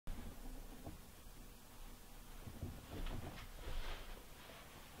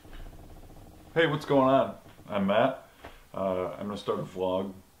Hey, what's going on? I'm Matt. I'm gonna start a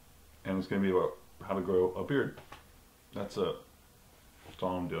vlog, and it's gonna be about how to grow a beard. That's it. That's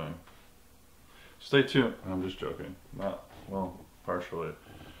all I'm doing. Stay tuned. I'm just joking. Not well, partially.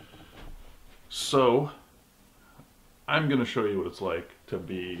 So, I'm gonna show you what it's like to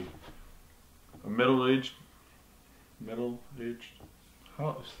be a middle-aged.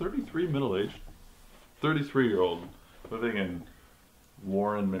 How is 33 middle-aged? 33-year-old living in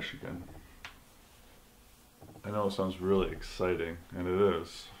Warren, Michigan. I know it sounds really exciting, and it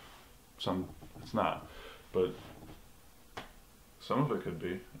is. It's not, but some of it could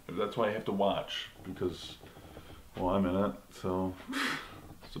be. That's why you have to watch, because, well, I'm in it, so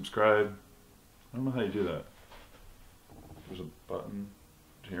subscribe. I don't know how you do that. There's a button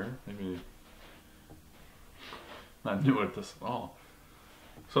here, maybe. Not new at this at all.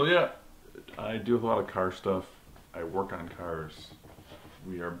 So yeah, I do a lot of car stuff. I work on cars.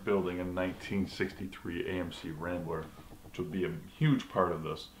 We are building a 1963 AMC Rambler, which will be a huge part of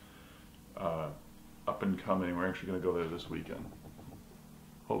this. Up and coming, we're actually going to go there this weekend.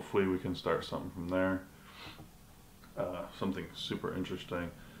 Hopefully we can start something from there. Something super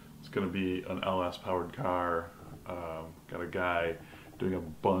interesting. It's going to be an LS powered car. Got a guy doing a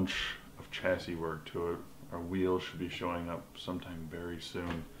bunch of chassis work to it. Our wheels should be showing up sometime very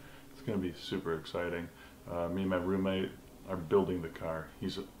soon. It's going to be super exciting. Me and my roommate are building the car.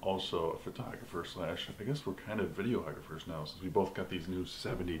 He's also a photographer slash, I guess we're kind of videographers now, since we both got these new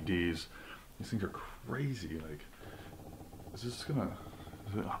 70Ds. These things are crazy. Like, is this gonna,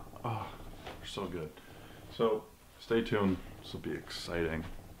 oh, they're so good. So stay tuned. This will be exciting.